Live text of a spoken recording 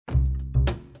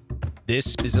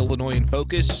This is Illinois in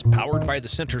Focus, powered by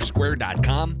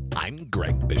thecentersquare.com. I'm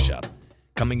Greg Bishop.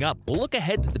 Coming up, we'll look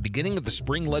ahead to the beginning of the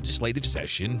spring legislative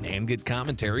session and get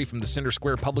commentary from the Center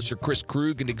Square publisher Chris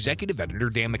Krug and executive editor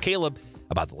Dan McCaleb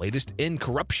about the latest in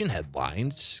corruption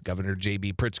headlines, Governor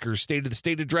J.B. Pritzker's State of the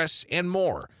State address, and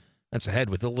more. That's ahead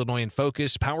with Illinois in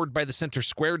Focus, powered by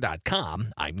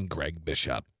thecentersquare.com. I'm Greg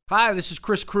Bishop. Hi, this is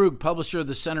Chris Krug, publisher of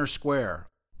the Center Square.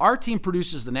 Our team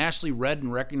produces the nationally read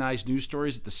and recognized news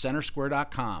stories at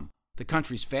thecentersquare.com, the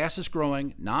country's fastest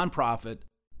growing, nonprofit,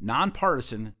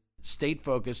 nonpartisan,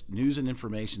 state-focused news and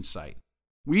information site.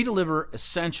 We deliver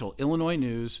essential Illinois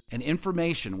news and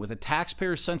information with a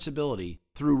taxpayer sensibility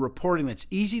through reporting that's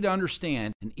easy to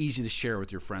understand and easy to share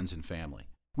with your friends and family.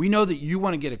 We know that you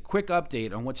want to get a quick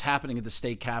update on what's happening at the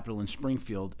state capitol in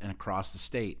Springfield and across the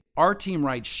state. Our team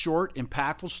writes short,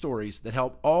 impactful stories that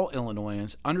help all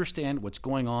Illinoisans understand what's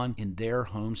going on in their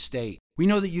home state. We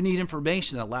know that you need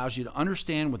information that allows you to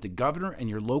understand what the governor and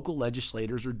your local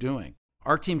legislators are doing.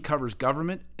 Our team covers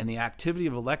government and the activity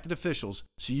of elected officials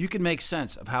so you can make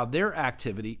sense of how their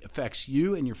activity affects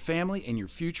you and your family and your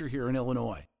future here in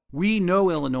Illinois. We know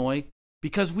Illinois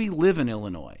because we live in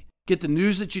Illinois. Get the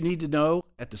news that you need to know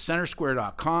at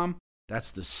thecentersquare.com.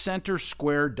 That's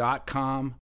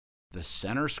thecentersquare.com.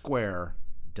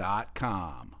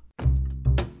 Thecentersquare.com.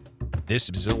 This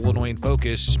is Illinois in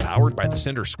Focus, powered by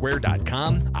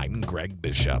thecentersquare.com. I'm Greg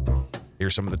Bishop.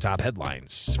 Here's some of the top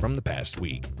headlines from the past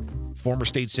week. Former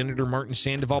State Senator Martin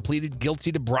Sandoval pleaded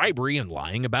guilty to bribery and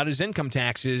lying about his income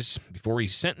taxes. Before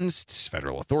he's sentenced,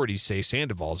 federal authorities say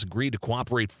Sandoval's agreed to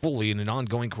cooperate fully in an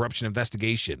ongoing corruption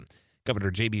investigation.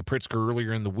 Governor J.B. Pritzker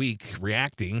earlier in the week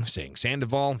reacting, saying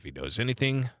Sandoval, if he knows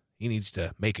anything, he needs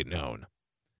to make it known.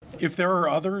 If there are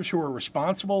others who are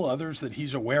responsible, others that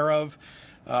he's aware of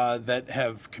that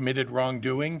have committed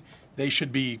wrongdoing, they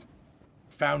should be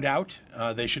found out,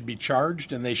 they should be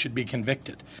charged, and they should be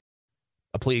convicted.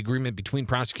 A plea agreement between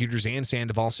prosecutors and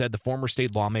Sandoval said the former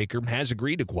state lawmaker has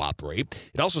agreed to cooperate.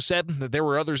 It also said that there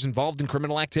were others involved in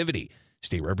criminal activity.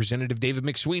 State Representative David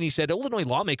McSweeney said Illinois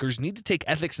lawmakers need to take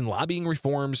ethics and lobbying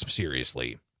reforms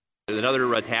seriously.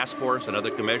 Another task force,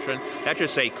 another commission, that's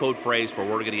just a code phrase for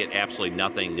we're going to get absolutely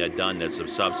nothing done that's of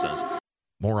substance.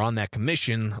 More on that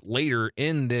commission later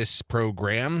in this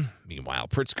program. Meanwhile,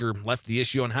 Pritzker left the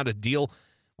issue on how to deal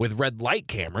with red light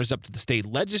cameras up to the state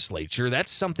legislature.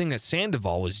 That's something that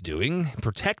Sandoval is doing,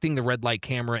 protecting the red light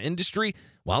camera industry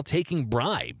while taking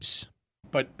bribes.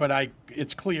 But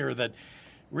it's clear that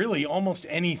really almost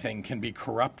anything can be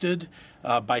corrupted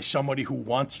by somebody who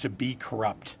wants to be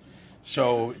corrupt.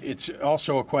 So it's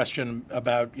also a question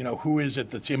about, who is it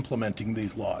that's implementing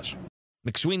these laws?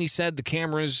 McSweeney said the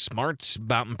cameras aren't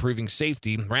about improving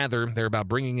safety. Rather, they're about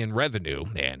bringing in revenue.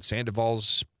 And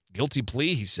Sandoval's guilty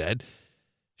plea, he said,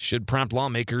 should prompt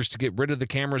lawmakers to get rid of the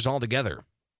cameras altogether.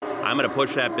 I'm going to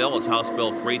push that bill. It's House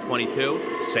Bill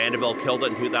 322. Sandoval killed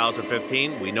it in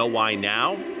 2015. We know why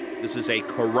now. This is a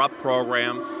corrupt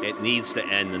program. It needs to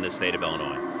end in the state of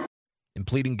Illinois. In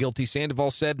pleading guilty,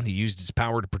 Sandoval said he used his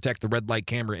power to protect the red light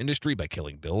camera industry by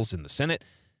killing bills in the Senate.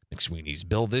 McSweeney's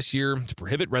bill this year to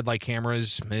prohibit red light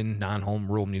cameras in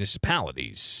non-home rule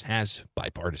municipalities has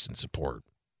bipartisan support.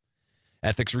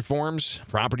 Ethics reforms,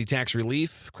 property tax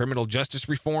relief, criminal justice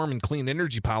reform, and clean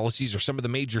energy policies are some of the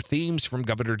major themes from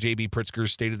Governor J.B.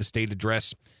 Pritzker's State of the State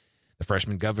address. The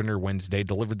freshman governor Wednesday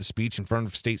delivered the speech in front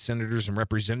of state senators and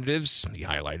representatives. He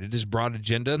highlighted his broad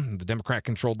agenda the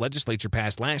Democrat-controlled legislature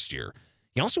passed last year.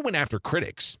 He also went after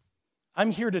critics.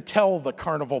 I'm here to tell the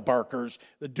carnival barkers,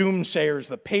 the doomsayers,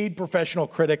 the paid professional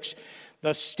critics,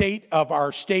 the state of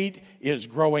our state is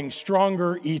growing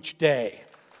stronger each day.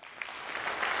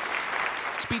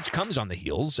 Speech comes on the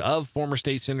heels of former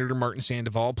state senator Martin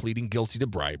Sandoval pleading guilty to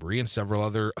bribery and several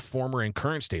other former and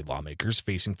current state lawmakers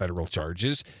facing federal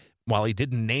charges. While he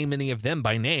didn't name any of them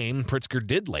by name, Pritzker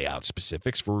did lay out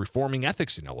specifics for reforming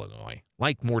ethics in Illinois,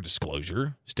 like more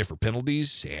disclosure, stiffer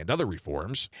penalties, and other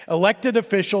reforms. Elected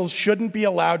officials shouldn't be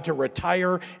allowed to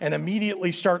retire and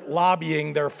immediately start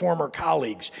lobbying their former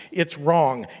colleagues. It's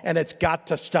wrong, and it's got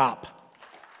to stop.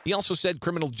 He also said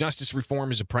criminal justice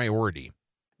reform is a priority.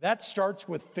 That starts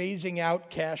with phasing out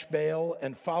cash bail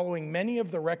and following many of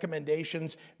the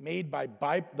recommendations made by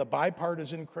the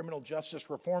Bipartisan Criminal Justice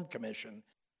Reform Commission.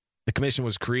 The commission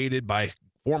was created by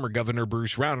former Governor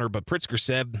Bruce Rauner, but Pritzker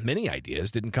said many ideas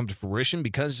didn't come to fruition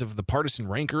because of the partisan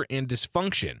rancor and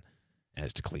dysfunction.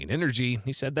 As to clean energy,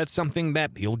 he said that's something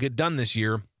that he'll get done this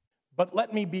year. But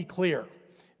let me be clear.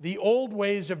 The old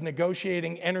ways of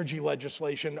negotiating energy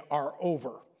legislation are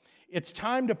over. It's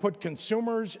time to put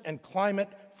consumers and climate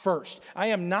first. I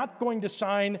am not going to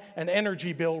sign an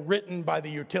energy bill written by the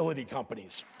utility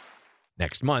companies.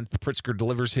 Next month, Pritzker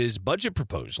delivers his budget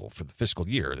proposal for the fiscal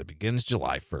year that begins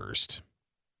July 1st.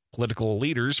 Political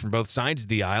leaders from both sides of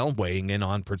the aisle weighing in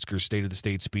on Pritzker's State of the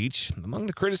State speech. Among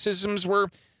the criticisms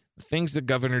were the things the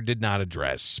governor did not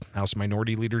address. House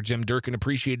Minority Leader Jim Durkin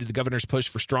appreciated the governor's push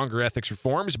for stronger ethics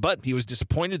reforms, but he was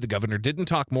disappointed the governor didn't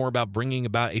talk more about bringing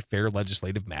about a fair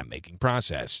legislative map-making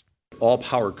process. All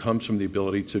power comes from the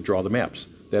ability to draw the maps.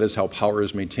 That is how power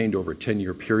is maintained over a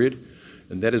 10-year period,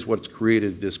 and that is what's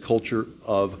created this culture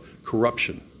of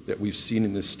corruption that we've seen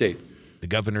in this state. The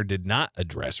governor did not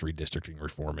address redistricting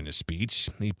reform in his speech.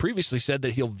 He previously said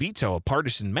that he'll veto a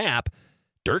partisan map.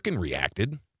 Durkin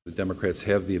reacted. The Democrats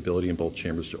have the ability in both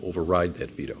chambers to override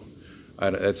that veto.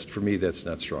 For me, that's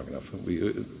not strong enough.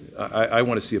 I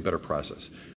want to see a better process.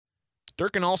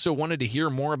 Durkin also wanted to hear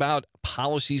more about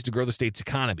policies to grow the state's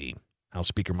economy. House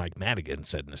Speaker Mike Madigan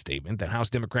said in a statement that House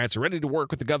Democrats are ready to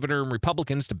work with the governor and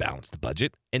Republicans to balance the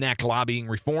budget, enact lobbying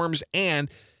reforms,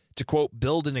 and to, quote,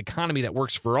 build an economy that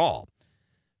works for all.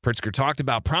 Pritzker talked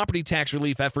about property tax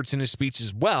relief efforts in his speech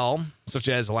as well, such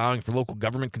as allowing for local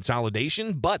government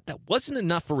consolidation, but that wasn't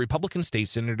enough for Republican State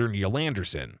Senator Neil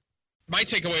Anderson. My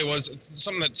takeaway was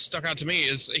something that stuck out to me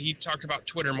is he talked about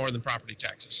Twitter more than property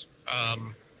taxes,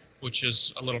 which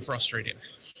is a little frustrating.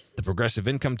 The progressive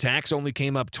income tax only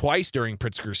came up twice during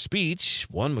Pritzker's speech.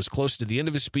 One was close to the end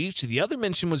of his speech. The other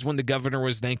mention was when the governor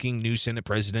was thanking new Senate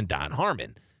President Don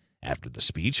Harmon. After the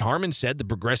speech, Harmon said the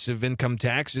progressive income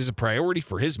tax is a priority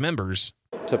for his members.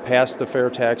 To pass the fair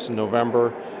tax in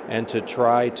November and to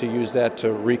try to use that to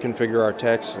reconfigure our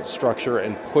tax structure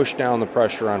and push down the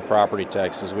pressure on property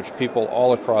taxes, which people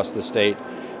all across the state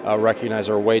recognize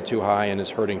are way too high and is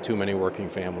hurting too many working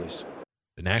families.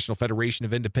 The National Federation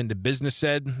of Independent Business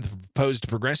said the proposed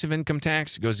progressive income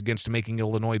tax goes against making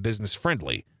Illinois business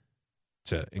friendly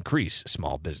to increase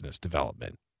small business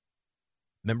development.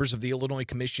 Members of the Illinois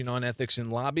Commission on Ethics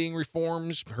and Lobbying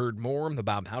Reforms heard more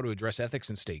about how to address ethics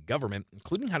in state government,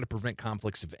 including how to prevent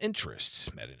conflicts of interest,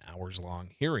 at an hours-long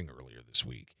hearing earlier this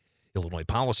week. Illinois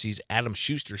Policy's Adam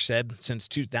Schuster said since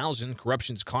 2000,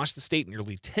 corruption's cost the state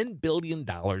nearly $10 billion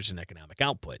in economic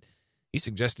output. He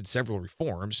suggested several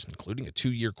reforms, including a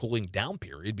 2-year cooling down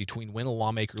period between when a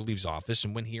lawmaker leaves office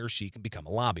and when he or she can become a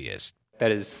lobbyist.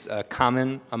 That is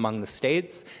common among the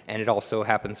states, and it also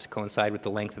happens to coincide with the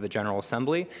length of the General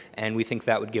Assembly, and we think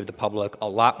that would give the public a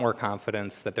lot more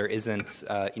confidence that there isn't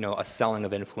a selling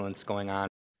of influence going on.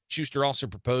 Schuster also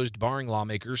proposed barring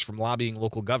lawmakers from lobbying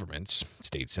local governments.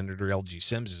 State Senator L.G.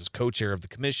 Sims is co-chair of the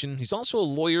commission. He's also a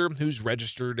lawyer who's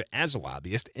registered as a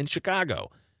lobbyist in Chicago.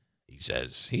 He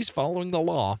says he's following the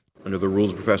law. Under the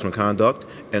rules of professional conduct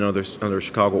and under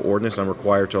Chicago ordinance, I'm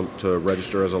required to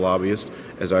register as a lobbyist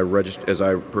as I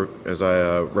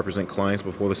represent clients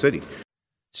before the city.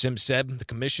 Sims said the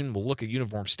commission will look at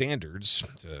uniform standards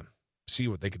to see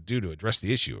what they could do to address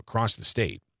the issue across the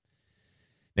state.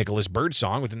 Nicholas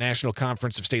Birdsong with the National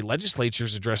Conference of State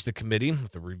Legislatures addressed the committee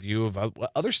with a review of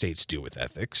what other states do with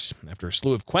ethics. After a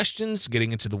slew of questions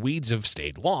getting into the weeds of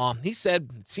state law, he said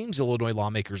it seems Illinois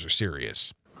lawmakers are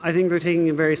serious. I think they're taking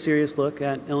a very serious look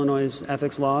at Illinois'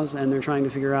 ethics laws, and they're trying to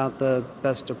figure out the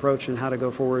best approach and how to go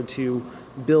forward to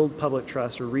build public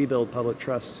trust or rebuild public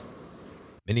trust.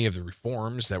 Many of the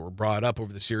reforms that were brought up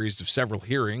over the series of several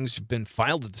hearings have been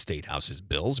filed at the State House as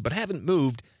bills, but haven't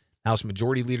moved. House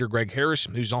Majority Leader Greg Harris,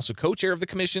 who's also co-chair of the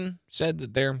commission, said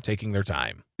that they're taking their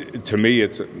time. To me,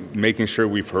 it's making sure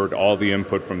we've heard all the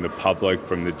input from the public,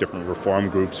 from the different reform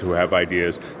groups who have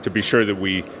ideas, to be sure that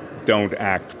we don't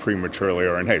act prematurely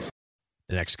or in haste.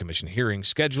 The next commission hearing,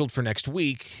 scheduled for next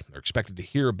week, they're expected to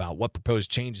hear about what proposed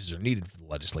changes are needed for the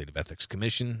Legislative Ethics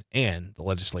Commission and the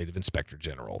Legislative Inspector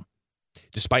General.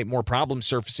 Despite more problems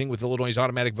surfacing with Illinois'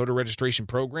 automatic voter registration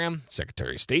program, the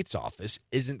Secretary of State's office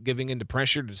isn't giving in to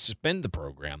pressure to suspend the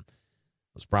program.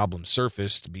 Those problems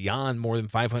surfaced beyond more than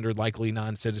 500 likely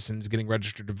non-citizens getting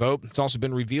registered to vote. It's also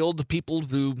been revealed people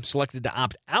who selected to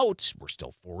opt out were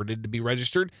still forwarded to be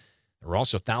registered. There were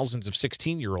also thousands of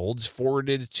 16-year-olds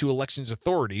forwarded to elections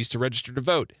authorities to register to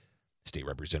vote. State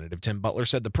Representative Tim Butler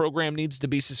said the program needs to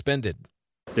be suspended.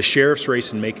 The sheriff's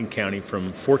race in Macon County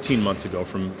from 14 months ago,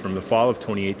 from the fall of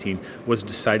 2018, was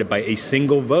decided by a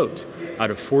single vote. Out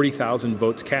of 40,000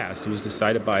 votes cast, it was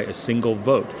decided by a single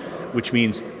vote, which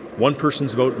means one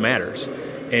person's vote matters.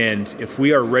 And if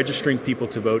we are registering people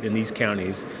to vote in these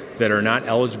counties that are not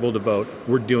eligible to vote,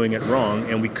 we're doing it wrong,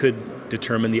 and we could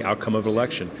determine the outcome of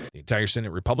election. The entire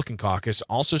Senate Republican caucus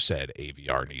also said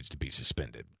AVR needs to be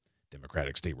suspended.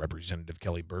 Democratic State Representative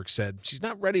Kelly Burke said she's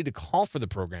not ready to call for the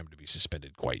program to be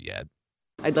suspended quite yet.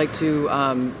 I'd like to,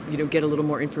 get a little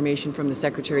more information from the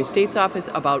Secretary of State's office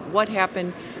about what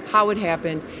happened, how it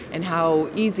happened, and how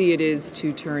easy it is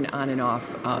to turn on and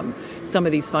off some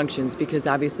of these functions, because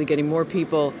obviously getting more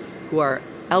people who are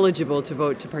eligible to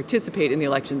vote to participate in the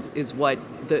elections is what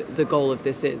the goal of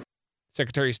this is.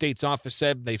 Secretary of State's office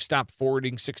said they've stopped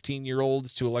forwarding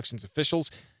 16-year-olds to elections officials,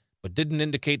 but didn't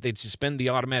indicate they'd suspend the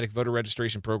automatic voter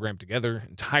registration program together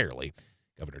entirely.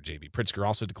 Governor J.B. Pritzker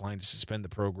also declined to suspend the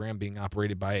program being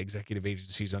operated by executive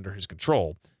agencies under his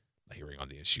control. A hearing on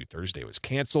the issue Thursday was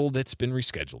canceled. It's been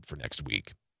rescheduled for next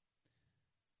week.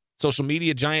 Social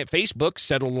media giant Facebook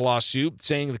settled a lawsuit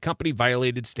saying the company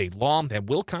violated state law and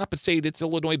will compensate its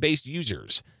Illinois-based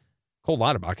users. Cole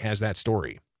Lauterbach has that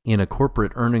story. In a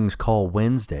corporate earnings call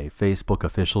Wednesday, Facebook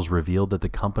officials revealed that the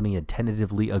company had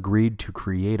tentatively agreed to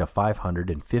create a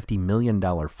 $550 million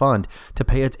fund to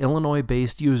pay its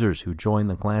Illinois-based users who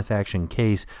joined the class action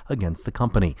case against the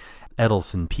company.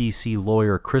 Edelson PC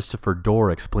lawyer Christopher Dorr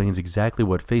explains exactly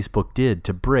what Facebook did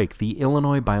to break the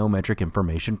Illinois Biometric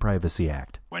Information Privacy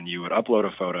Act. When you would upload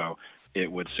a photo, it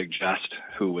would suggest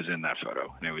who was in that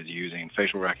photo, and it was using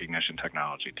facial recognition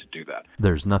technology to do that.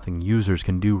 There's nothing users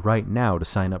can do right now to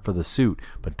sign up for the suit,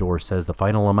 but Dorr says the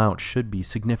final amount should be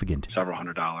significant. Several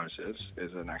 $100s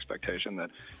is an expectation that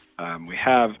we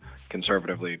have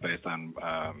conservatively based on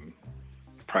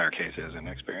prior cases and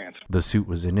experience. The suit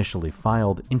was initially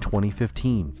filed in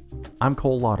 2015. I'm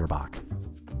Cole Lauterbach.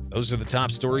 Those are the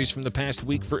top stories from the past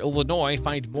week for Illinois.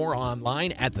 Find more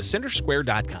online at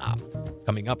thecentersquare.com.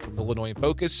 Coming up from Illinois in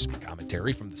Focus,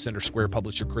 commentary from the Center Square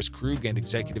publisher Chris Krug and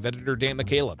executive editor Dan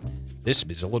McCaleb. This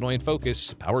is Illinois in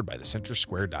Focus, powered by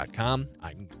thecentersquare.com.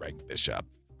 I'm Greg Bishop.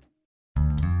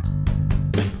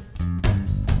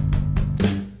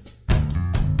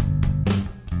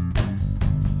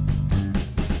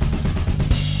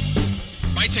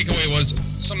 My takeaway was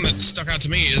something that stuck out to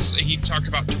me is he talked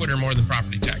about Twitter more than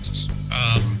property taxes,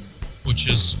 which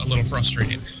is a little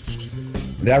frustrating.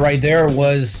 That right there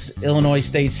was Illinois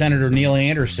State Senator Neil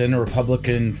Anderson, a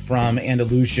Republican from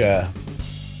Andalusia,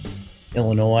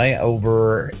 Illinois,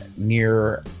 over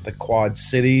near the Quad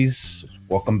Cities.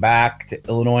 Welcome back to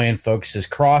Illinois in Focus's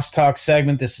Crosstalk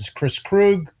segment. This is Chris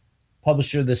Krug,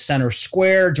 publisher of the Center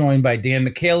Square, joined by Dan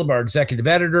McCaleb, our executive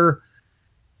editor.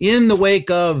 In the wake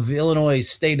of Illinois'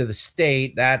 State of the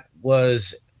State, that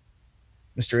was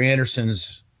Mr.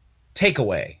 Anderson's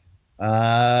takeaway.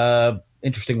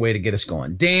 Interesting way to get us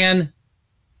going. Dan,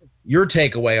 your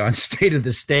takeaway on State of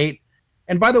the State.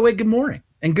 And by the way, good morning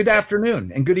and good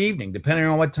afternoon and good evening, depending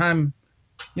on what time,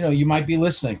 you might be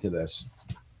listening to this.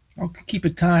 I'll keep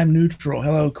it time neutral.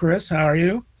 Hello, Chris. How are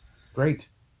you? Great.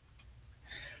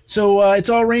 So it's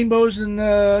all rainbows and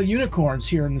unicorns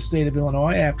here in the state of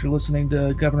Illinois after listening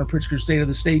to Governor Pritzker's State of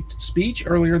the State speech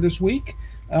earlier this week.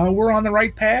 We're on the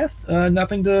right path.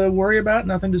 Nothing to worry about,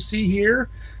 nothing to see here.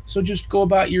 So just go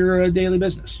about your daily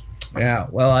business. Yeah,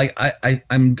 well,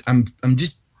 I'm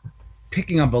just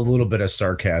picking up a little bit of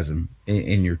sarcasm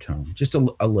in your tone, just a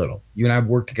little. You and I have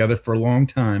worked together for a long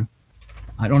time.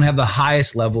 I don't have the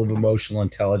highest level of emotional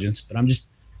intelligence, but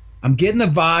I'm getting the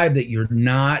vibe that you're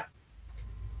not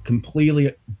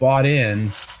completely bought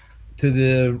in to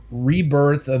the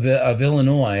rebirth of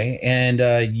Illinois and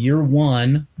year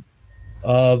one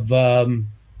of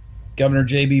Governor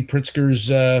J.B.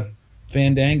 Pritzker's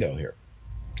fandango here.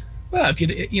 Well, if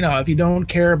you don't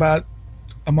care about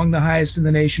among the highest in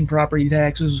the nation property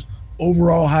taxes,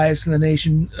 overall highest in the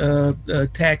nation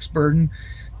tax burden,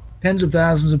 tens of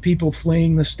thousands of people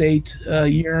fleeing the state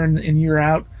year in and year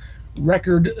out,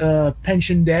 record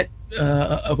pension debt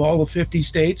of all the 50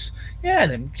 states,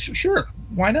 then sure,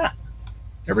 why not?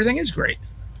 Everything is great.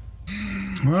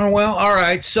 Well, all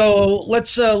right. So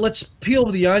let's peel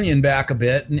the onion back a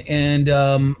bit,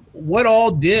 and what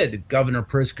all did Governor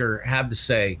Pritzker have to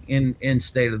say in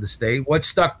State of the State? What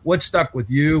stuck with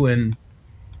you, and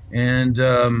it's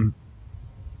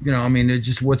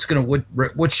just what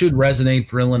should resonate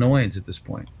for Illinoisans at this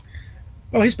point?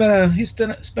 Well, he's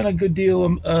spent a good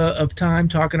deal of time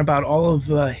talking about all of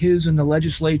his and the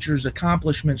legislature's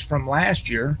accomplishments from last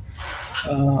year,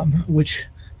 which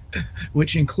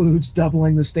includes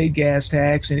doubling the state gas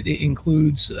tax, and it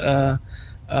includes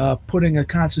putting a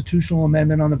constitutional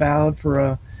amendment on the ballot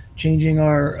for changing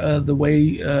the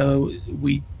way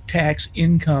we tax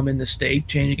income in the state,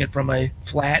 changing it from a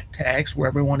flat tax where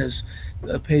everyone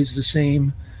pays the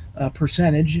same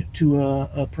percentage to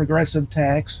a progressive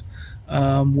tax.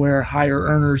 Where higher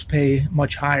earners pay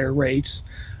much higher rates.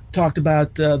 Talked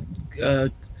about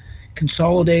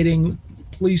consolidating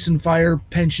police and fire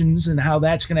pensions and how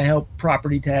that's going to help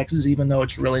property taxes, even though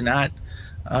it's really not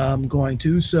going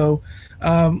to. So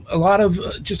a lot of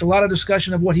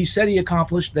discussion of what he said he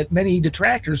accomplished that many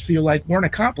detractors feel like weren't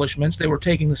accomplishments. They were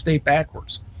taking the state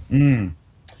backwards. Yeah,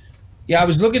 I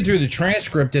was looking through the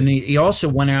transcript, and he also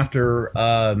went after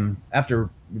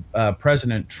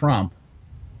President Trump.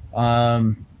 Why?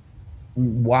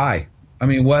 I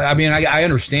mean, what? I mean, I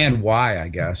understand why. I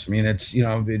guess. I mean, it's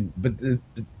but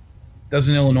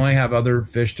doesn't Illinois have other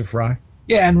fish to fry?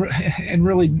 Yeah, and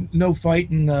really no fight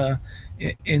in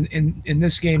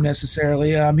this game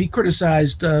necessarily. He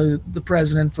criticized the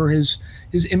president for his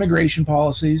immigration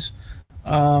policies.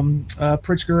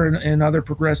 Pritzker and other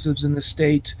progressives in the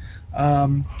state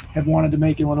have wanted to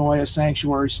make Illinois a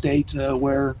sanctuary state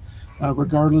where,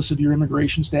 regardless of your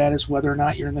immigration status, whether or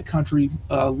not you're in the country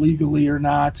legally or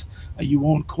not, you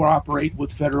won't cooperate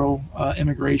with federal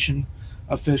immigration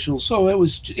officials. So it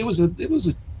was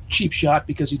a cheap shot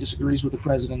because he disagrees with the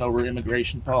president over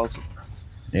immigration policy.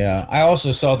 Yeah, I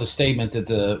also saw the statement that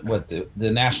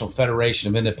the National Federation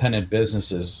of Independent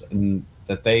Businesses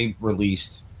that they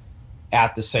released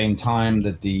at the same time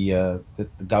that the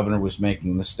governor was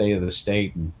making the state of the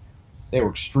state, and they were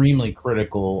extremely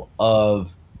critical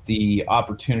of the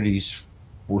opportunities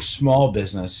for small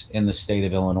business in the state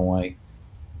of Illinois,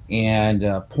 and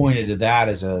pointed to that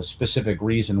as a specific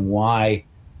reason why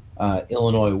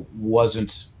Illinois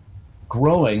wasn't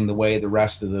growing the way the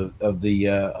rest of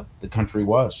the country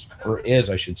was, or is,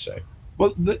 I should say.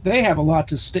 Well, they have a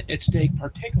lot at stake,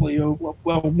 particularly.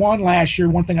 Well,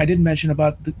 one thing I didn't mention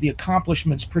about the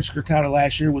accomplishments Pritzker touted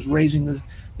last year was raising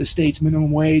the state's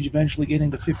minimum wage, eventually getting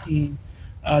to $15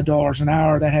 an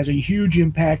hour. That has a huge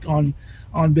impact on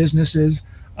businesses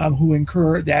who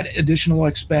incur that additional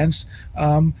expense.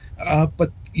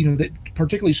 But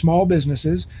particularly small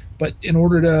businesses. But in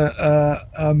order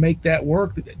to make that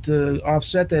work, to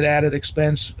offset that added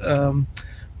expense from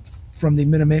the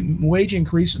minimum wage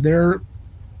increase, they're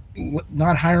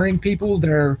not hiring people.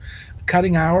 They're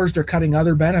cutting hours. They're cutting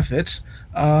other benefits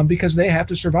because they have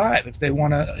to survive if they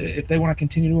want to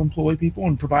continue to employ people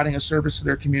and providing a service to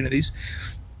their communities.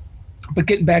 But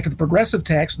getting back to the progressive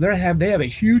tax, they have a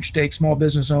huge stake, small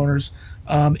business owners,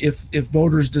 if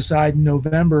voters decide in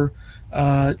November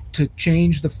to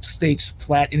change the state's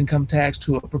flat income tax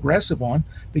to a progressive one,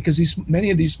 because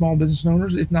many of these small business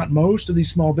owners, if not most of these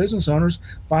small business owners,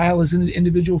 file as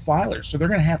individual filers. So they're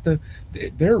going to have to,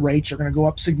 their rates are going to go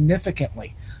up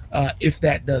significantly if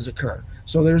that does occur.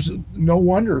 So there's no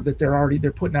wonder that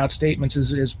they're putting out statements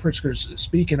as Pritzker's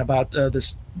speaking about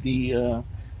the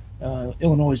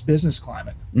Illinois' business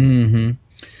climate. Mm-hmm.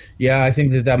 Yeah, I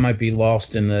think that might be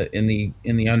lost in the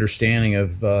understanding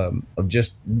of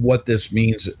just what this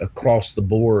means across the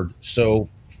board. So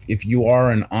if you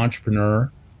are an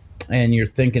entrepreneur and you're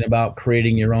thinking about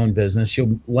creating your own business,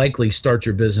 you'll likely start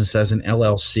your business as an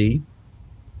LLC.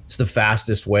 It's the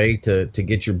fastest way to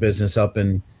get your business up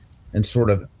and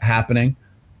sort of happening.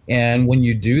 And when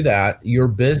you do that, your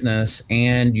business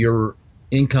and your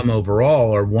income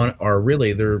overall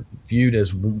they're viewed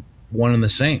as one and the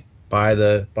same by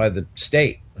the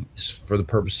state for the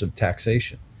purpose of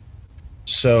taxation.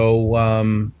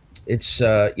 So it's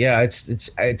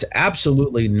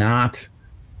absolutely not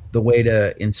the way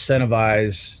to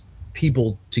incentivize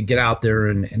people to get out there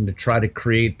and to try to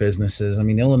create businesses. I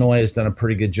mean, Illinois has done a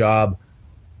pretty good job,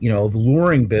 of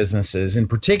luring businesses, in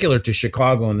particular to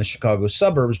Chicago and the Chicago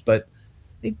suburbs, but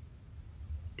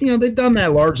they've done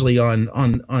that largely on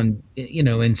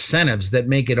incentives that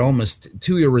make it almost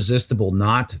too irresistible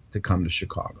not to come to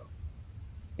Chicago.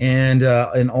 And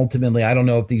ultimately, I don't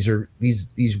know if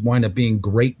these wind up being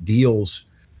great deals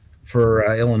for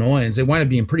Illinoisans. They wind up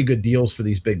being pretty good deals for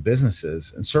these big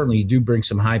businesses, and certainly you do bring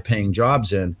some high-paying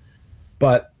jobs in,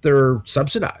 but they're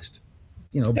subsidized,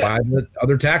 by the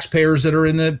other taxpayers that are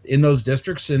in those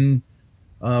districts, and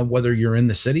whether you're in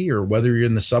the city or whether you're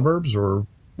in the suburbs or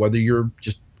whether you're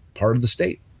just part of the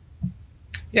state.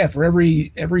 Yeah, for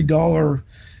every dollar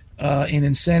in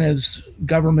incentives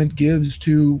government gives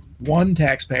to one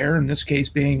taxpayer, in this case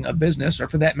being a business, or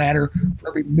for that matter, for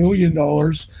every $1 million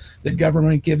that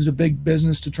government gives a big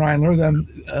business to try and lure them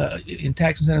in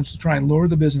tax incentives to try and lure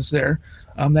the business there,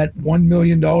 that $1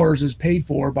 million is paid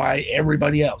for by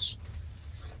everybody else.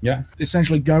 Yeah,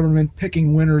 essentially government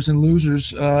picking winners and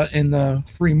losers in the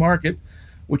free market,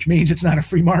 which means it's not a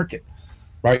free market.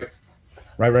 Right.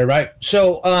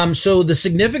 So the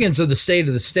significance of the state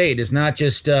of the state is not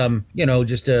just,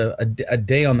 just a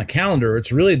day on the calendar.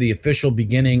 It's really the official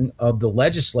beginning of the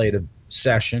legislative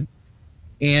session.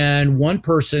 And one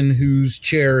person whose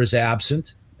chair is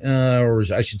absent, or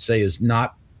I should say is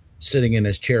not sitting in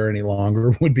his chair any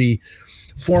longer would be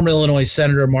former Illinois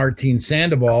Senator Martin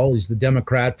Sandoval. He's the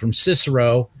Democrat from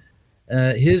Cicero.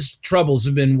 His troubles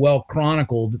have been well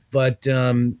chronicled, but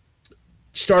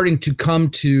starting to come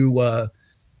to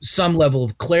some level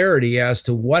of clarity as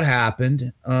to what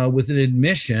happened, with an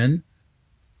admission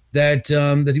that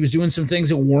he was doing some things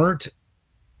that weren't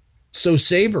so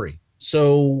savory.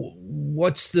 So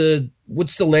what's the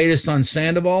latest on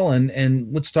Sandoval,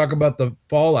 and let's talk about the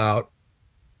fallout.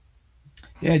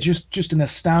 Yeah, just an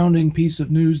astounding piece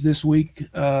of news this week.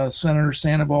 Senator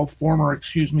Sandoval,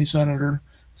 Senator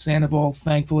Sandoval,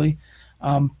 thankfully,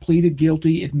 pleaded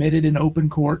guilty, admitted in open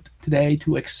court today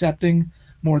to accepting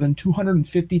more than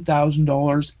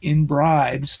 $250,000 in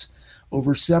bribes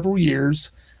over several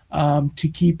years to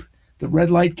keep the red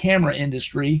light camera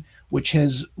industry, which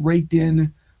has raked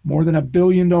in more than $1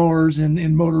 billion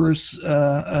in motorists'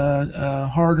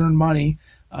 hard-earned money,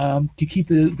 to keep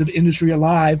the industry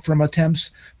alive from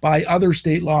attempts by other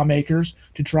state lawmakers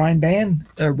to try and ban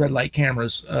red light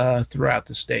cameras throughout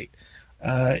the state.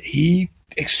 He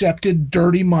accepted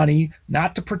dirty money,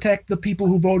 not to protect the people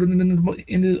who voted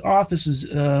into office's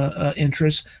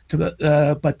interests,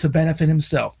 but to benefit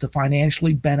himself, to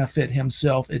financially benefit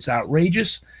himself. It's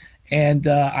outrageous, and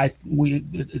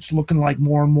it's looking like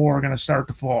more and more are going to start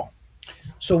to fall.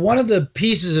 So one of the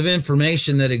pieces of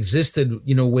information that existed,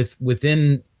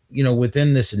 within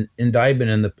this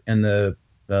indictment and the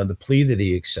plea that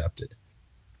he accepted,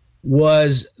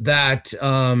 was that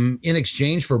in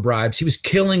exchange for bribes, he was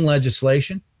killing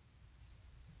legislation.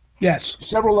 Yes,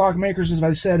 several lawmakers, as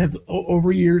I said, have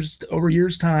over years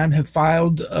time have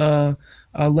filed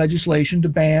legislation to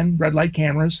ban red light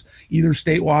cameras, either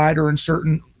statewide or in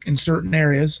certain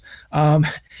areas.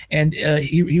 And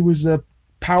he was a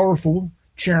powerful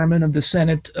chairman of the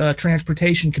Senate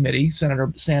Transportation Committee.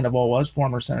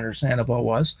 Former Senator Sandoval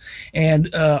was.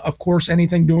 And of course,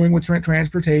 anything doing with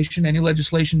transportation, any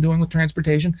legislation doing with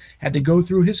transportation had to go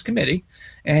through his committee.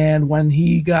 And when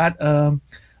he got a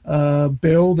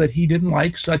bill that he didn't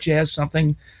like, such as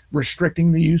something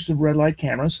restricting the use of red light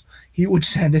cameras, he would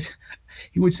send it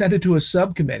to a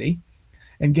subcommittee.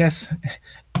 And guess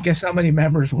how many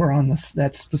members were on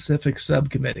that specific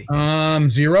subcommittee?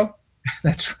 0.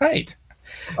 That's right.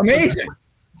 Amazing. So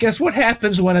guess what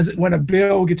happens when a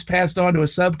bill gets passed on to a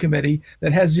subcommittee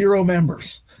that has 0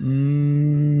 members?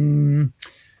 I'm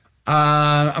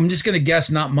just going to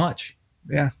guess not much.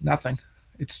 Yeah, nothing.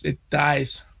 It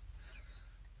dies.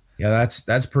 Yeah,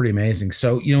 that's pretty amazing.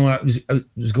 So, I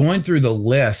was going through the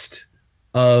list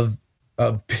of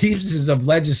pieces of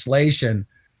legislation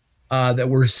that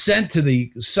were sent to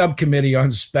the subcommittee on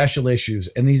special issues,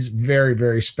 and these very,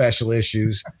 very special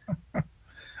issues.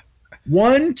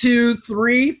 1, 2,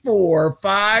 3, 4,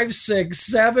 5, 6,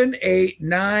 7, 8,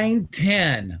 9,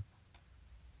 10.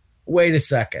 Wait a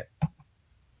second.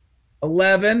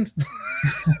 11,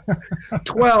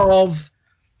 12.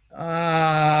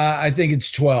 I think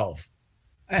it's 12.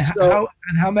 So,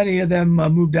 and how many of them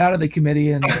moved out of the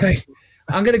committee? And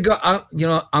I'm gonna go.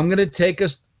 I'm gonna take a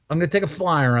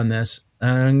flyer on this, and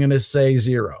I'm gonna say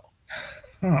 0.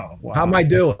 Oh, wow. How am I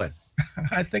doing?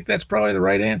 I think that's probably the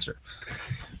right answer.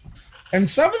 And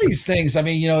some of these things, I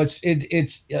mean,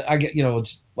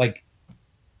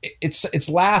 it's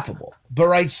laughable, but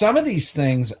right. Some of these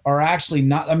things are actually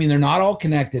not, I mean, they're not all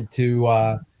connected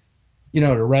to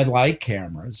red light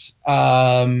cameras.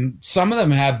 Some of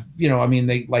them have,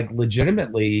 they like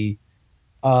legitimately,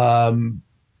 I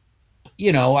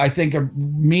think are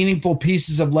meaningful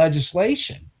pieces of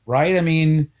legislation, right? I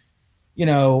mean, I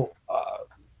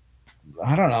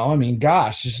don't know. I mean,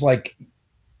 gosh, just like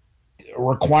a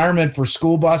requirement for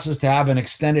school buses to have an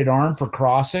extended arm for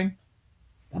crossing.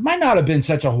 That might not have been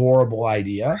such a horrible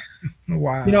idea.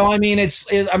 Wow. There's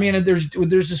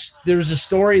a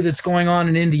story that's going on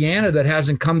in Indiana that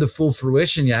hasn't come to full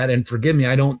fruition yet. And forgive me,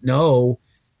 I don't know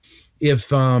if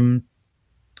that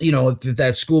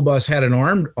school bus had an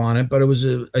arm on it, but it was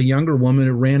a younger woman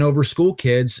who ran over school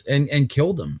kids and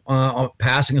killed them,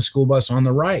 passing a school bus on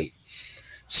the right.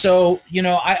 So,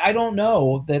 I don't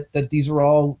know that these are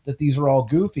all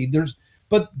goofy.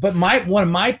 But one of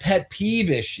my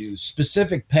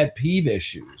specific pet peeve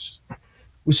issues,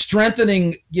 was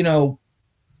strengthening,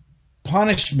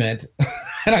 punishment.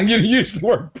 And I'm going to use the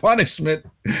word punishment.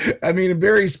 I mean,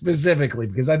 very specifically,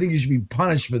 because I think you should be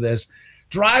punished for this.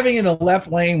 Driving in the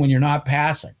left lane when you're not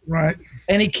passing. Right.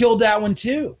 And he killed that one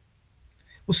too.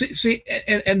 Well, see,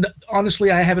 and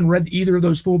honestly, I haven't read either of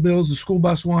those full bills, the school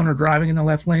bus one or driving in the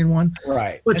left lane one.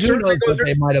 Right. But certainly those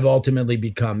they might have ultimately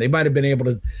become. They might have been able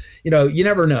to, you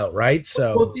never know, right?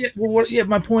 So,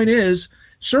 my point is,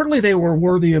 certainly they were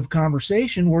worthy of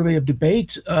conversation, worthy of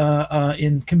debate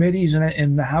in committees and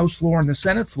in the House floor and the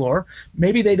Senate floor.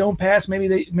 Maybe they don't pass. Maybe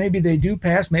they do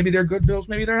pass. Maybe they're good bills.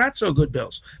 Maybe they're not so good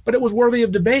bills. But it was worthy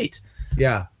of debate.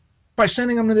 Yeah. By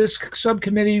sending them to this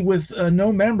subcommittee with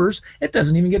no members, it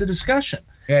doesn't even get a discussion.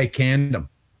 Yeah, canned them.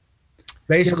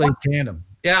 Basically, canned them.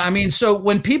 Yeah, I mean, so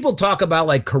when people talk about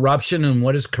like corruption and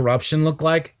what does corruption look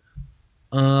like,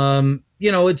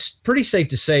 it's pretty safe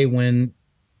to say when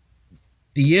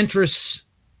the interests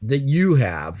that you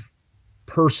have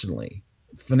personally,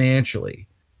 financially,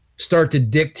 start to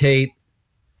dictate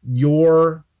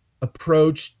your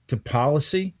approach to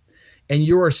policy, and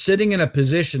you are sitting in a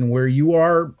position where you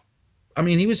are, I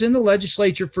mean, he was in the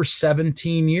legislature for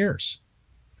 17 years.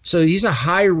 So he's a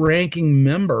high-ranking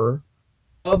member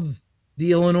of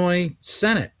the Illinois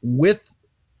Senate with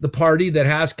the party that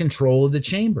has control of the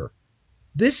chamber.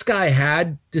 This guy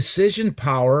had decision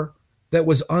power that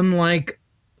was unlike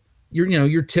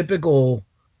your typical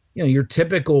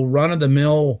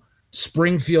run-of-the-mill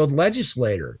Springfield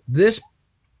legislator. This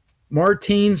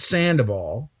Martine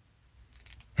Sandoval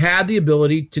had the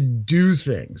ability to do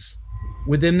things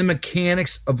within the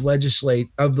mechanics of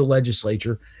the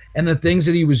legislature, and the things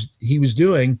that he was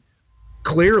doing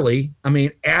clearly, I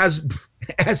mean, as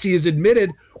he has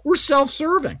admitted, were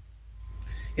self-serving.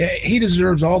 Yeah, he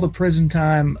deserves all the prison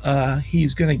time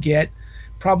he's going to get,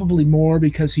 probably more,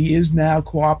 because he is now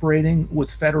cooperating with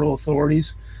federal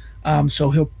authorities. So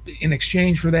he'll, in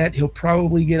exchange for that, he'll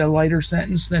probably get a lighter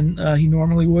sentence than he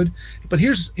normally would. But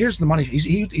here's the money.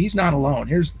 He's not alone.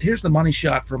 Here's the money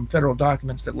shot from federal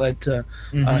documents that led to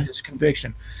his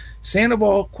conviction.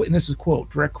 Sandoval, and this is a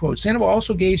quote, direct quote, Sandoval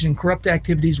also engaged in corrupt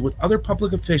activities with other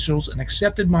public officials and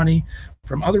accepted money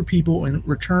from other people in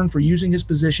return for using his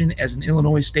position as an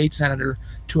Illinois state senator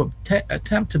to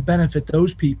attempt to benefit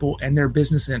those people and their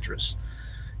business interests.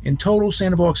 In total,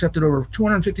 Sandoval accepted over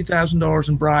 $250,000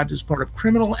 in bribes as part of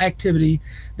criminal activity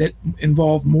that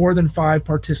involved more than 5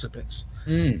 participants.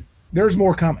 There's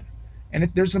more coming,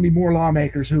 and there's going to be more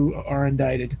lawmakers who are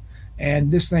indicted,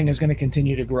 and this thing is going to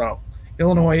continue to grow.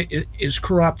 Illinois is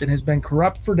corrupt and has been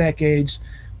corrupt for decades.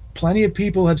 Plenty of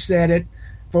people have said it.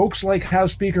 Folks like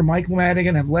House Speaker Mike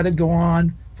Madigan have let it go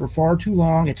on for far too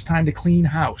long. It's time to clean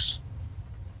house.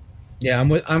 Yeah,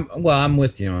 I'm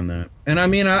with you on that. And I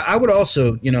mean, I would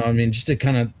also, just to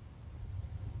kind of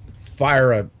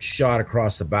fire a shot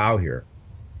across the bow here,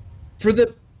 for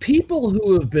the people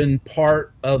who have been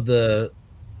part of the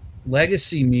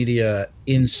legacy media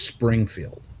in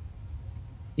Springfield,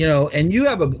 and you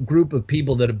have a group of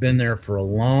people that have been there for a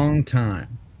long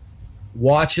time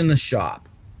watching the shop.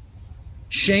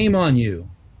 Shame on you.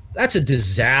 That's a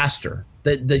disaster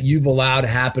that you've allowed to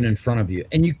happen in front of you.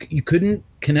 And you couldn't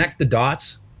connect the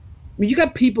dots. I mean, you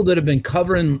got people that have been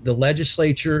covering the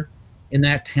legislature in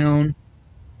that town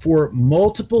for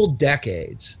multiple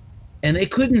decades, and they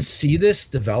couldn't see this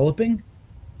developing.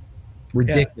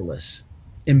 Ridiculous.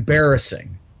 Yeah.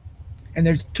 Embarrassing. And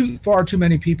there's far too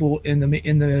many people in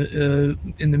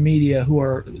the media who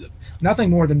are nothing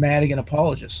more than Madigan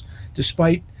apologists,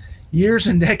 despite years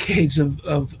and decades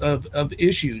of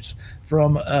issues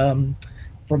from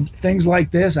things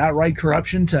like this, outright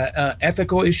corruption, to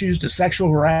ethical issues, to sexual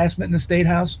harassment in the State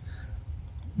House.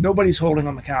 Nobody's holding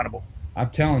them accountable.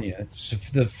 I'm telling you,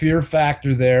 the fear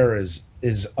factor there is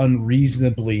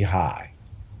unreasonably high.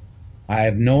 I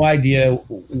have no idea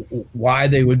why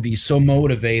they would be so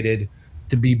motivated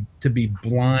to be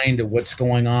blind to what's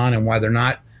going on, and why they're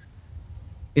not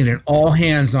in an all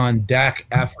hands on deck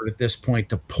effort at this point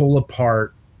to pull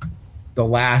apart the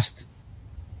last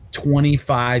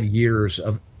 25 years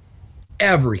of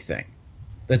everything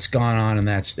that's gone on in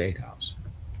that State House.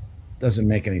 Doesn't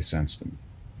make any sense to me.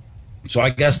 So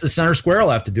I guess the center square will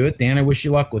have to do it. Dan, I wish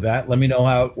you luck with that. Let me know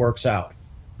how it works out.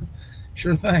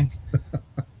 Sure thing.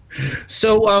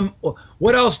 So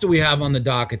what else do we have on the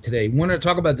docket today? We want to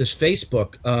talk about this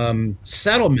Facebook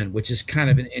settlement, which is kind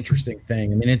of an interesting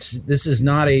thing. I mean, this is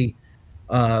not there's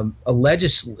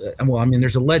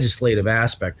a legislative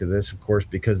aspect to this, of course,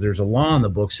 because there's a law in the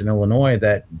books in Illinois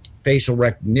that facial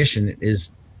recognition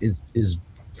is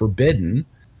forbidden.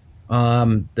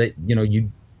 That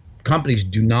companies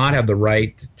do not have the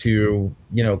right to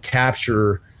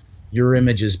capture your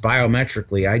images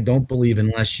biometrically. I don't believe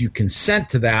unless you consent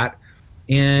to that.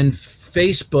 And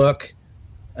Facebook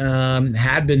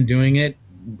had been doing it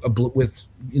with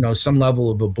some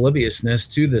level of obliviousness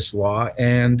to this law.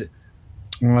 And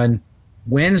on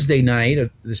Wednesday night of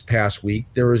this past week,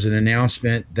 there was an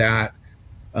announcement that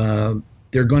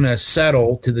they're going to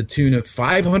settle to the tune of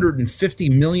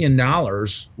 $550 million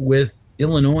with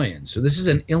Illinoisans. So this is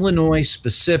an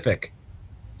Illinois-specific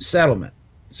settlement.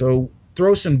 So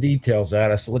throw some details at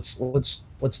us. Let's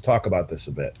talk about this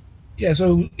a bit. Yeah.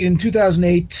 So in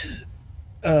 2008,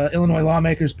 Illinois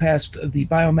lawmakers passed the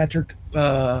Biometric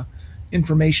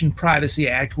Information Privacy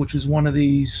Act, which is one of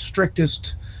the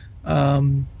strictest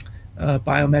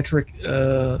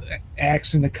biometric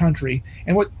acts in the country.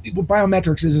 And what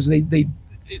biometrics is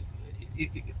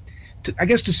I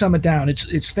guess to sum it down,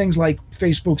 it's things like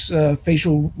Facebook's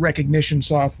facial recognition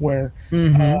software,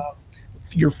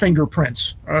 your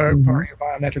fingerprints are part of your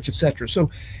biometrics, etc. So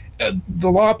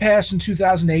the law passed in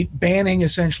 2008, banning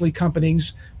essentially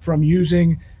companies from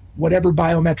using whatever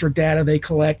biometric data they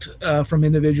collect from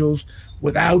individuals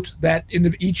without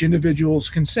each individual's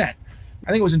consent. I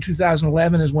think it was in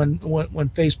 2011 is when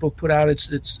Facebook put out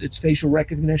its facial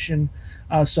recognition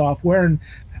software, and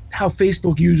how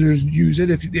Facebook users use it.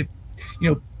 If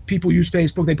people use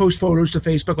Facebook, they post photos to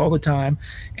Facebook all the time,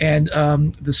 and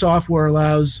the software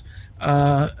allows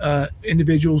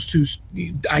individuals to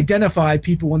identify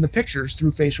people in the pictures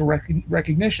through facial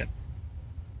recognition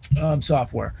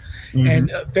software.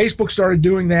 And Facebook started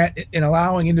doing that and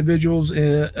allowing individuals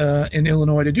in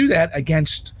Illinois to do that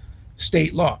against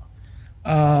state law.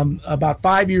 About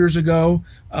 5 years ago,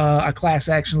 a class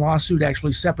action lawsuit,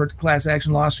 actually separate class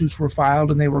action lawsuits were filed,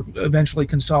 and they were eventually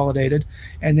consolidated.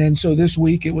 And then so this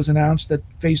week it was announced that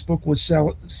Facebook was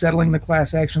settling the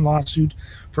class action lawsuit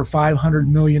for $500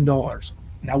 million.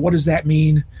 Now, what does that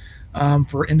mean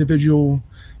for individual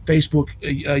Facebook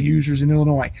users in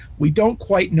Illinois? We don't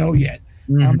quite know yet.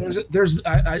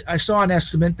 I saw an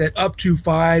estimate that up to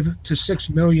 5 to 6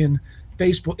 million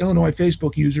Illinois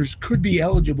Facebook users could be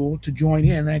eligible to join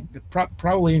in. That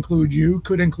probably include you,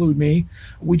 could include me.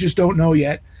 We just don't know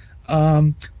yet.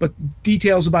 But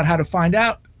details about how to find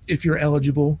out if you're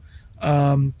eligible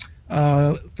for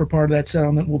part of that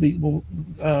settlement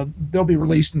they'll be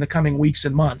released in the coming weeks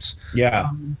and months. Yeah.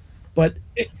 But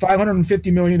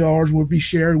 $550 million will be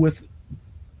shared with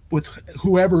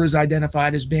whoever is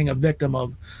identified as being a victim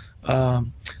of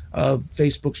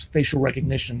Facebook's facial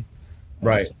recognition.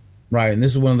 Right. Right, and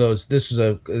this is one of those. This is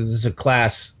a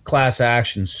class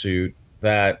action suit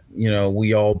that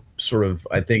we all sort of.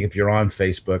 I think if you're on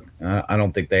Facebook, I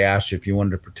don't think they asked you if you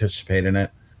wanted to participate in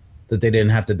it. That they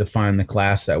didn't have to define the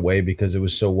class that way because it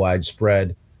was so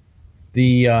widespread.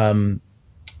 The payout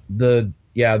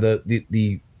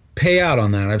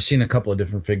on that, I've seen a couple of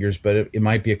different figures, but it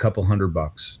might be a couple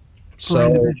 $100.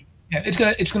 So yeah,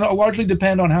 it's gonna largely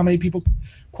depend on how many people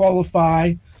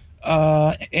qualify.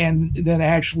 And then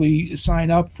actually sign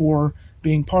up for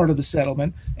being part of the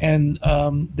settlement, and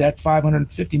that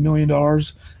 $550 million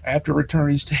after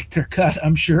attorneys take their cut,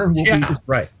 I'm sure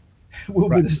will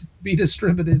be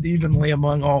distributed evenly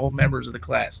among all members of the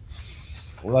class.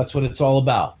 Well, that's what it's all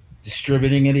about,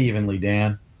 distributing it evenly,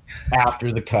 Dan,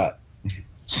 after the cut.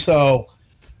 So,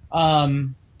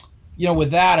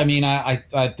 with that, I mean,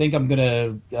 I think I'm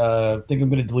gonna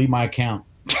delete my account.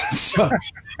 So I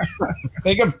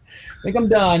think I'm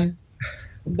done.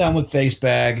 I'm done with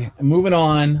FaceBag. I'm moving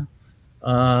on.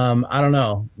 I don't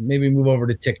know. Maybe move over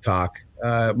to TikTok.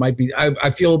 Might be. I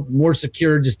feel more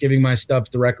secure just giving my stuff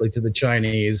directly to the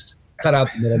Chinese. Cut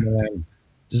out the middleman.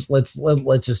 Just let's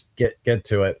just get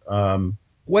to it.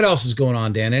 What else is going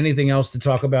on, Dan? Anything else to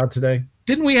talk about today?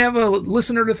 Didn't we have a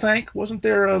listener to thank? Wasn't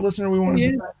there a listener we wanted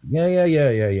to thank?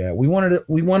 Yeah. We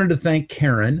wanted to thank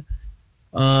Karen,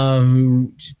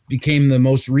 who became the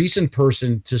most recent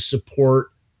person to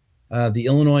support the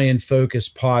Illinois in Focus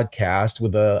podcast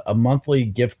with a monthly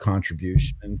gift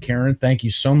contribution. And Karen, thank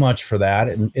you so much for that.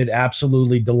 And it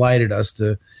absolutely delighted us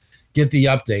to get the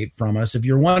update from us. If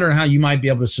you're wondering how you might be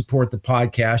able to support the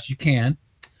podcast, you can.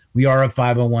 We are a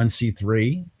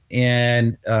 501c3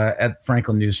 and at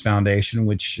Franklin News Foundation,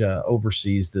 which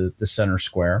oversees the Center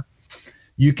Square.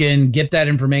 You can get that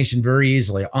information very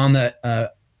easily on the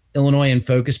Illinois in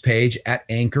Focus page at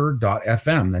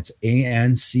anchor.fm. That's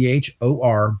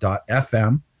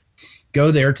ANCHOR.fm.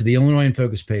 Go there to the Illinois in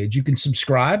Focus page. You can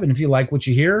subscribe, and if you like what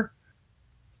you hear,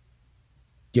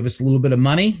 give us a little bit of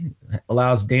money. It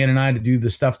allows Dan and I to do the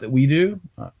stuff that we do,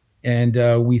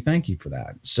 and we thank you for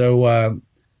that. So,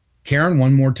 Karen,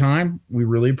 one more time, we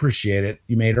really appreciate it.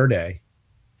 You made our day.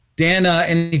 Dan,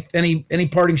 any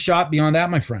parting shot beyond that,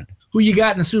 my friend? Who you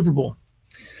got in the Super Bowl?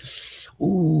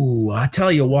 Ooh, I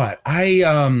tell you what, I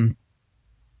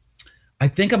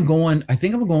think I'm going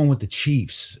with the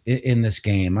Chiefs in this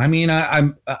game. I mean, I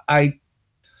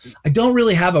don't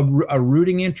really have a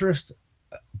rooting interest,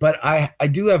 but I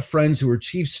do have friends who are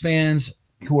Chiefs fans,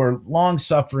 who are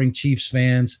long-suffering Chiefs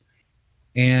fans,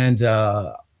 and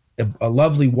a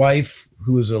lovely wife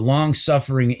who is a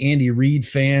long-suffering Andy Reid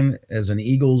fan as an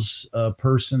Eagles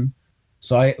person.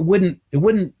 So it wouldn't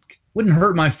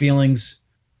hurt my feelings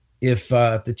if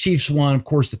the Chiefs won. Of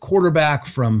course, the quarterback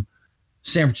from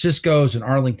San Francisco's and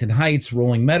Arlington Heights,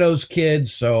 Rolling Meadows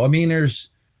kids. So, I mean, there's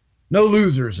no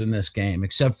losers in this game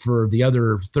except for the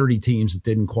other 30 teams that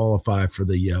didn't qualify for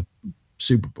the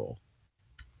Super Bowl.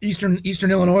 Eastern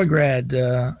Illinois grad,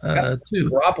 too.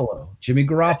 Jimmy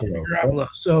Garoppolo.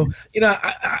 So,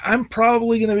 I'm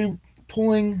probably going to be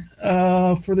pulling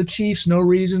for the Chiefs. No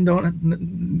reason.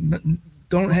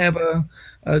 Don't have a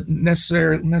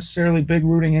necessarily big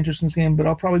rooting interest in this game, but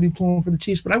I'll probably be pulling for the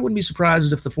Chiefs. But I wouldn't be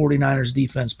surprised if the 49ers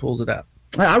defense pulls it out.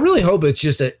 I really hope it's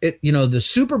just the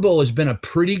Super Bowl has been a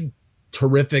pretty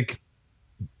terrific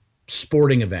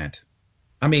sporting event.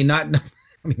 I mean, that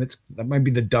might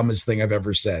be the dumbest thing I've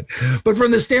ever said, but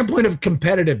from the standpoint of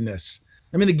competitiveness,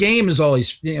 I mean, the game is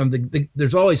always,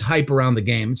 there's always hype around the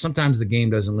game. Sometimes the game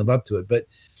doesn't live up to it, but it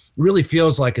really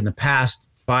feels like in the past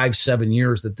 5-7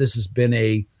 years that this has been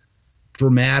a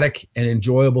dramatic and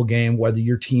enjoyable game, whether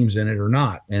your team's in it or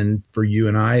not. And for you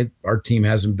and I, our team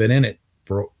hasn't been in it.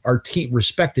 For our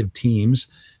respective teams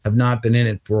have not been in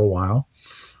it for a while.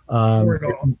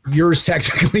 Yours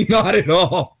technically not at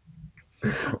all.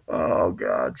 Oh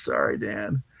God, sorry,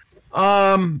 Dan.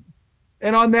 And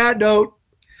on that note,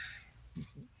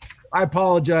 I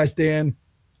apologize, Dan.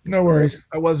 No worries.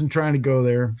 I wasn't trying to go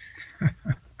there.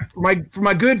 For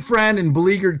my good friend and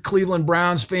beleaguered Cleveland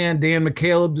Browns fan, Dan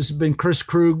McCaleb, this has been Chris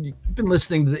Krug. You've been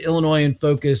listening to the Illinois in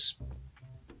Focus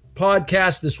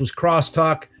podcast. This was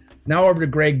Crosstalk. Now over to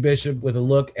Greg Bishop with a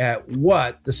look at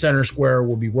what the Center Square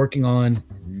will be working on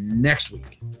next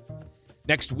week.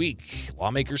 Next week,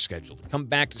 lawmakers scheduled to come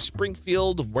back to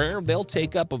Springfield, where they'll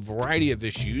take up a variety of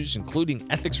issues, including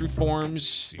ethics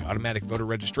reforms, the automatic voter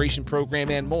registration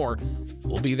program, and more.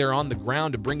 We'll be there on the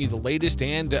ground to bring you the latest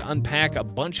and to unpack a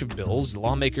bunch of bills the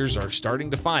lawmakers are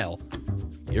starting to file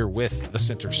here with the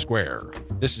Center Square.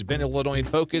 This has been Illinois in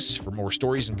Focus. For more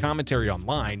stories and commentary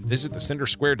online, visit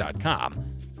thecentersquare.com.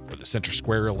 For the Center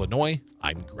Square, Illinois,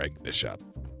 I'm Greg Bishop.